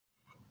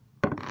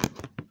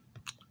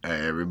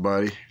Hey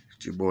everybody,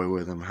 it's your boy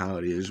with him. How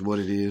it is, what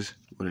it is,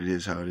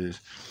 how it is.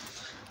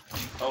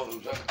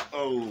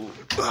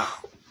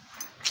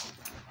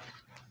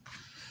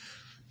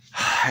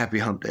 Happy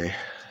hump day,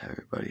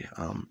 everybody.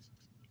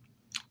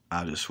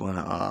 I just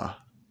wanna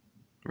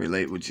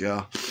relate with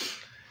y'all.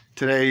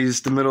 Today's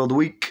the middle of the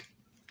week,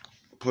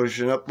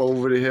 pushing up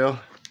over the hill,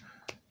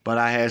 but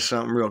I had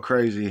something real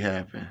crazy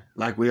happen,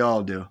 like we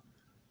all do.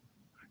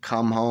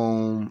 Come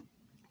home,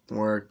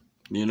 work.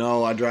 You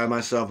know, I drive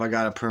myself. I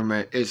got a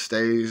permit. It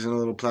stays in a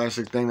little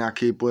plastic thing I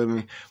keep with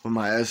me with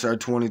my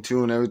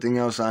SR22 and everything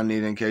else I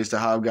need in case the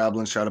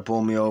hobgoblins try to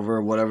pull me over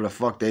or whatever the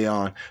fuck they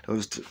on.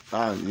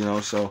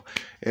 So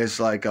it's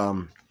like,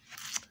 when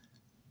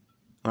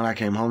I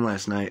came home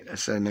last night, I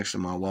sat next to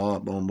my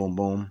wallet, boom, boom,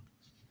 boom.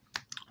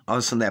 All of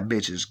a sudden, that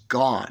bitch is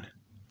gone.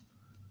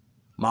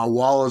 My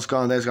wallet's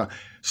gone, that's gone.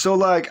 So,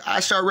 like,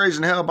 I start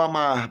raising hell about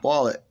my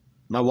wallet.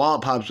 My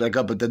wallet pops back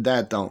up, but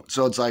that don't.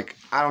 So it's like,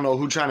 I don't know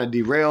who trying to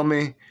derail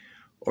me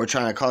or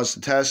trying to cause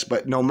the test,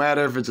 but no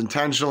matter if it's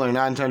intentional or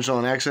not intentional,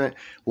 an accident,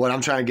 what I'm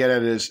trying to get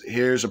at is,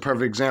 here's a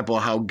perfect example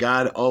of how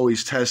God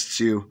always tests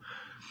you.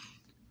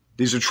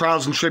 These are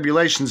trials and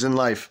tribulations in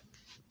life.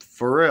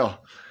 For real.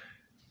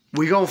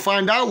 We gonna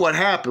find out what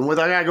happened.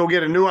 Whether I gotta go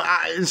get a new one.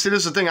 See,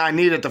 this is the thing, I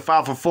needed to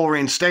file for full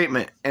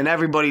reinstatement, and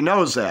everybody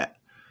knows that.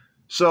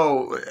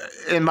 So,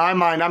 in my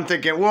mind, I'm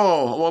thinking,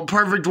 whoa, well,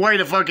 perfect way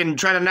to fucking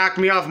try to knock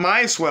me off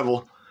my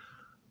swivel.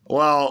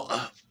 Well,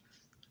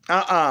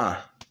 No.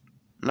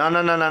 But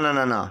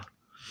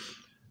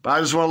I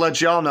just want to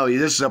let y'all know,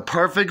 this is a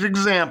perfect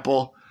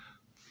example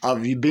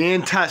of you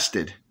being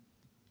tested.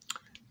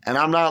 And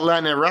I'm not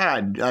letting it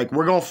ride. Like,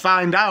 we're going to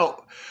find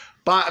out.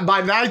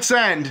 By night's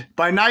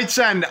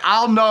end,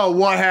 I'll know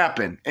what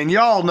happened. And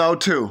y'all know,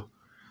 too.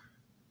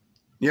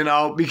 You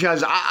know,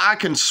 because I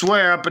can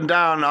swear up and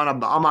down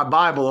on my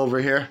Bible over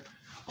here.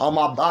 On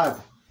my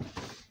Bible.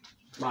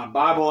 My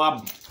Bible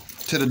up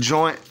to the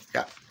joint.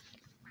 Yeah.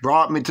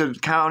 Brought me to the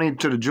county,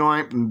 to the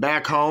joint, and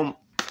back home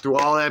through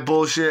all that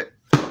bullshit.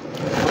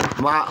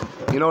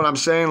 You know what I'm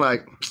saying?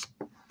 Like,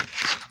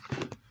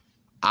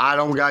 I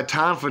don't got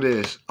time for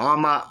this.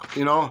 On my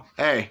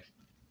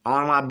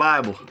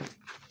Bible.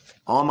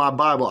 On my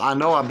Bible. I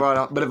know I brought it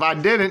up. But if I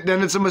didn't,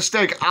 then it's a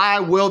mistake I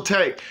will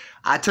take.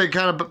 I take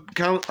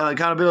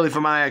accountability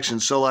for my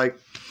actions. So, like,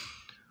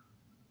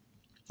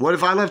 what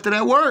if I left it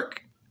at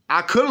work?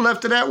 I could have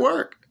left it at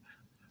work.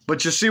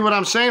 But you see what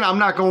I'm saying? I'm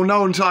not going to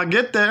know until I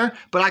get there.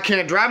 But I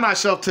can't drive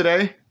myself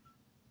today.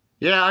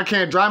 Yeah, I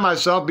can't drive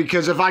myself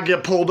because if I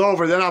get pulled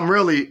over, then I'm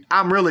really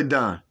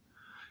done.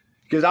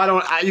 Because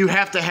you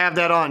have to have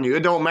that on you.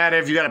 It don't matter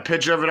if you got a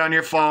picture of it on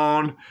your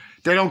phone.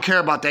 They don't care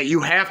about that.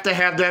 You have to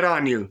have that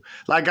on you.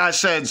 Like I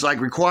said, it's like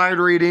required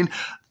reading.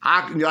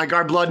 Like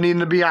our blood needing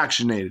to be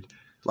oxygenated.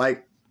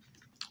 Like,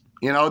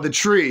 you know, the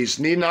trees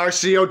needing our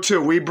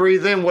CO2. We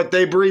breathe in what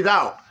they breathe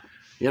out.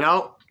 You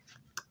know?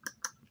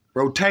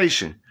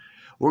 Rotation.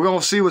 We're going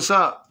to see what's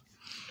up.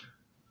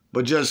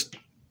 But just,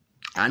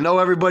 I know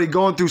everybody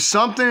going through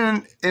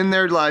something in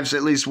their lives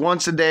at least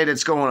once a day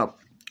that's going to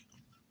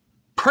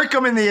prick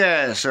them in the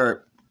ass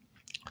or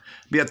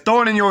be a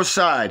thorn in your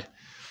side.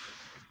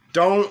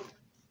 Don't.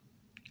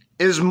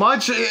 As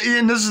much,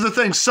 and this is the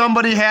thing,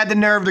 somebody had the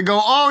nerve to go,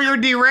 oh, you're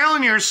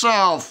derailing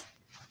yourself.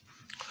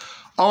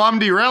 Oh, I'm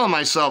derailing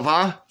myself,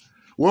 huh?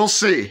 We'll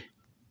see.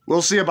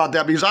 We'll see about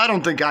that because I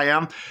don't think I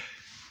am.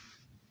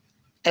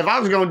 If I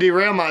was going to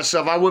derail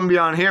myself, I wouldn't be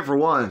on here for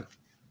one.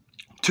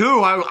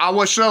 Two,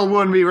 I sure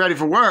wouldn't be ready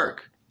for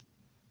work.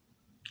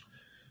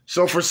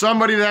 So for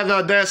somebody to have the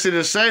audacity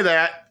to say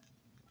that,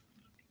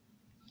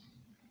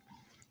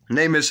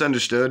 they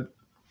misunderstood,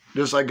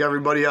 just like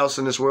everybody else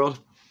in this world.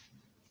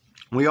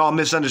 We all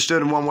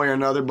misunderstood in one way or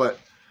another, but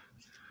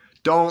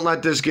don't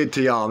let this get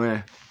to y'all,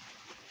 man.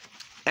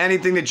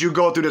 Anything that you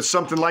go through that's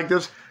something like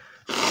this,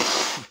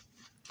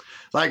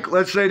 like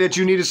let's say that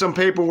you needed some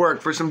paperwork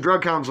for some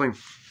drug counseling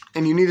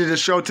and you needed to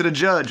show it to the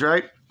judge,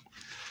 right?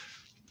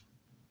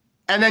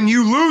 And then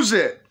you lose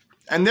it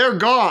and they're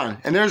gone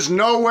and there's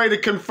no way to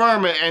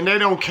confirm it and they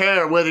don't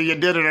care whether you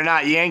did it or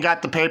not. You ain't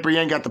got the paper, you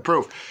ain't got the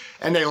proof.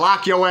 And they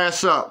lock your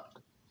ass up.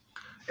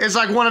 It's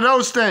like one of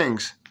those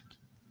things.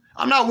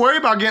 I'm not worried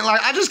about getting,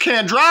 like, I just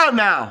can't drive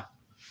now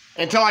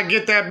until I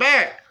get that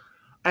back.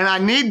 And I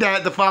need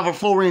that to file for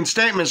full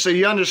reinstatement so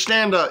you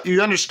understand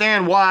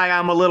why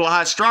I'm a little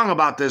high-strung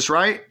about this,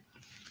 right?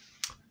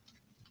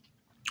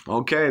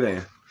 Okay,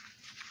 then.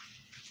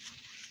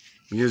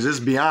 Because this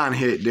beyond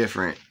hit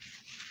different.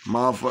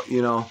 Motherfucker,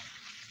 you know.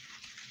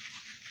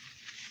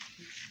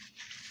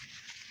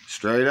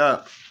 Straight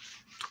up.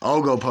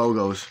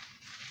 Ogopogos.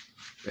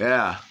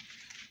 Yeah.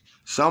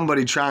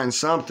 Somebody trying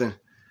something.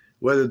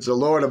 Whether it's the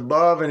Lord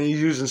above and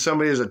he's using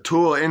somebody as a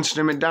tool,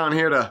 instrument down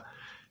here to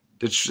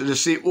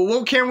see.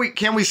 Well, can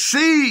we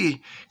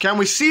see? Can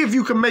we see if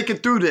you can make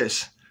it through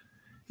this?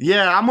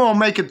 Yeah, I'm going to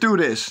make it through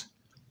this.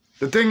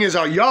 The thing is,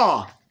 are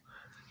y'all?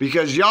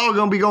 Because y'all are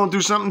going to be going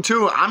through something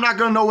too. I'm not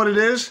going to know what it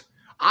is.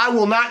 I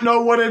will not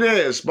know what it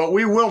is, but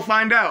we will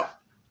find out.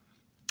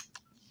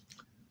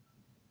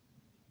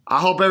 I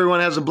hope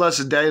everyone has a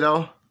blessed day,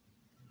 though.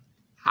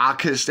 I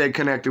could stay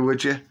connected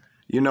with you.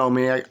 You know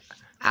me,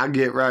 I'll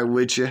get right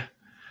with you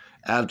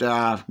after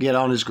I get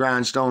on this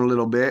grindstone a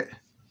little bit.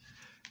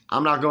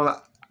 I'm not going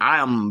to,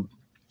 I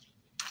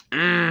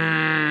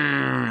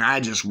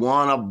just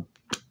want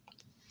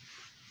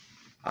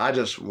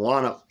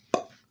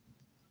to,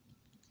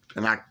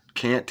 and I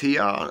can't tell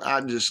y'all,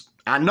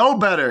 I know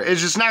better.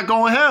 It's just not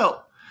going to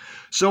help.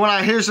 So when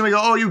I hear somebody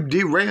go, oh, you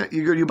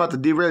about to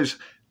derail,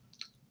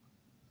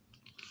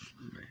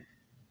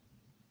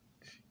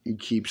 you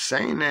keep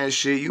saying that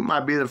shit, you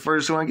might be the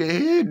first one to get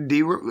hit.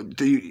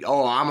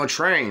 Oh, I'm a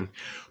train.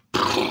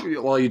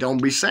 Well, you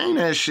don't be saying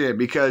that shit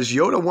because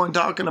you're the one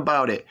talking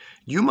about it.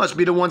 You must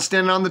be the one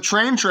standing on the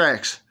train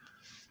tracks.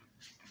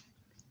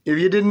 If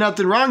you did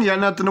nothing wrong, you got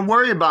nothing to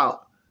worry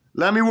about.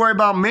 Let me worry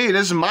about me.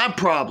 This is my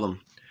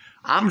problem.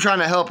 I'm trying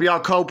to help y'all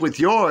cope with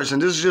yours,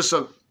 and this is just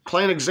a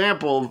plain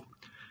example.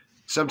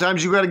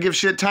 Sometimes you got to give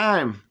shit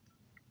time.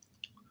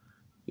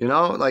 You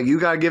know, like you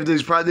got to give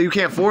these, you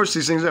can't force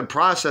these things, they're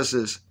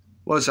processes.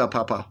 What's up,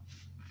 Papa?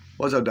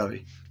 What's up,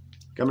 Dubby?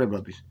 Come here,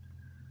 puppies.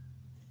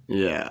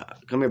 Yeah,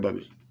 come here,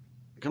 puppies.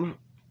 Come on.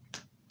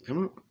 Come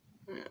on.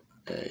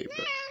 Hey,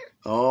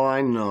 oh,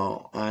 I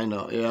know.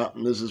 Yeah,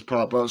 this is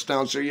Papa's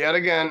Bouncer yet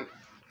again.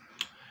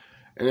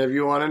 And if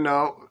you want to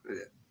know,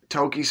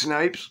 Toki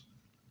Snipes,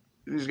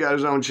 he's got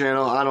his own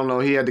channel. I don't know.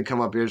 He had to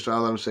come up here, so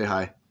I'll let him say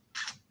hi.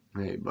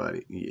 Hey,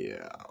 buddy.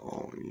 Yeah.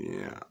 Oh,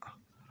 yeah.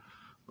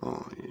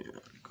 Oh, yeah.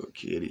 Good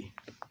kitty.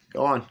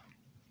 Go on.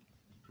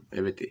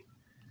 Everything.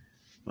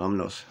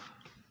 Vámonos.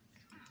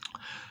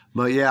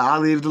 But yeah,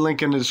 I'll leave the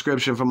link in the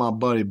description for my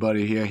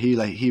buddy here. He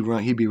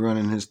be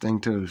running his thing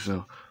too.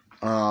 So,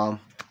 other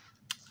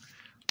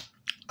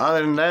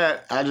than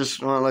that, I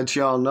just want to let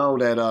y'all know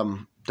that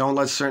don't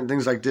let certain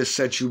things like this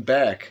set you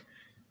back.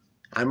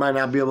 I might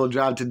not be able to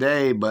drive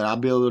today, but I'll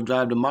be able to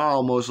drive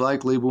tomorrow most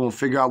likely. We'll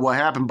figure out what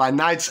happened. By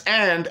night's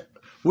end,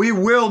 we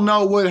will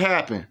know what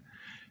happened.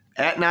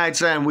 At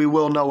night's end, we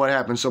will know what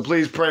happened. So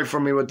please pray for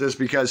me with this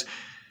because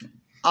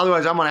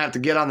otherwise I'm going to have to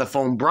get on the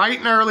phone bright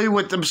and early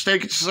with the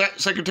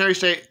Secretary of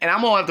State, and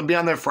I'm going to have to be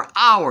on there for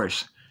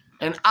hours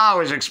and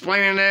hours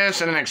explaining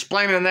this and then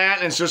explaining that,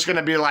 and it's just going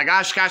to be like,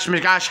 gosh, hashi.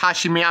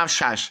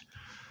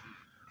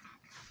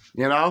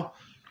 You know?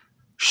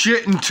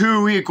 Shit in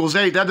 2 equals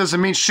 8. That doesn't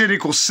mean shit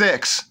equals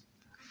 6.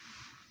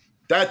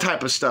 That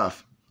type of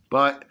stuff.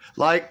 But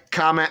like,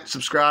 comment,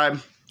 subscribe.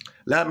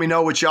 Let me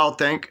know what y'all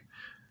think.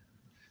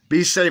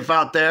 Be safe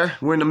out there.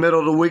 We're in the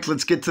middle of the week.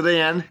 Let's get to the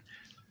end.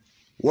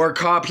 Work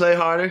hard, play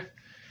harder.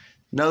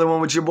 Another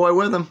one with your boy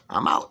With him.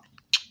 I'm out.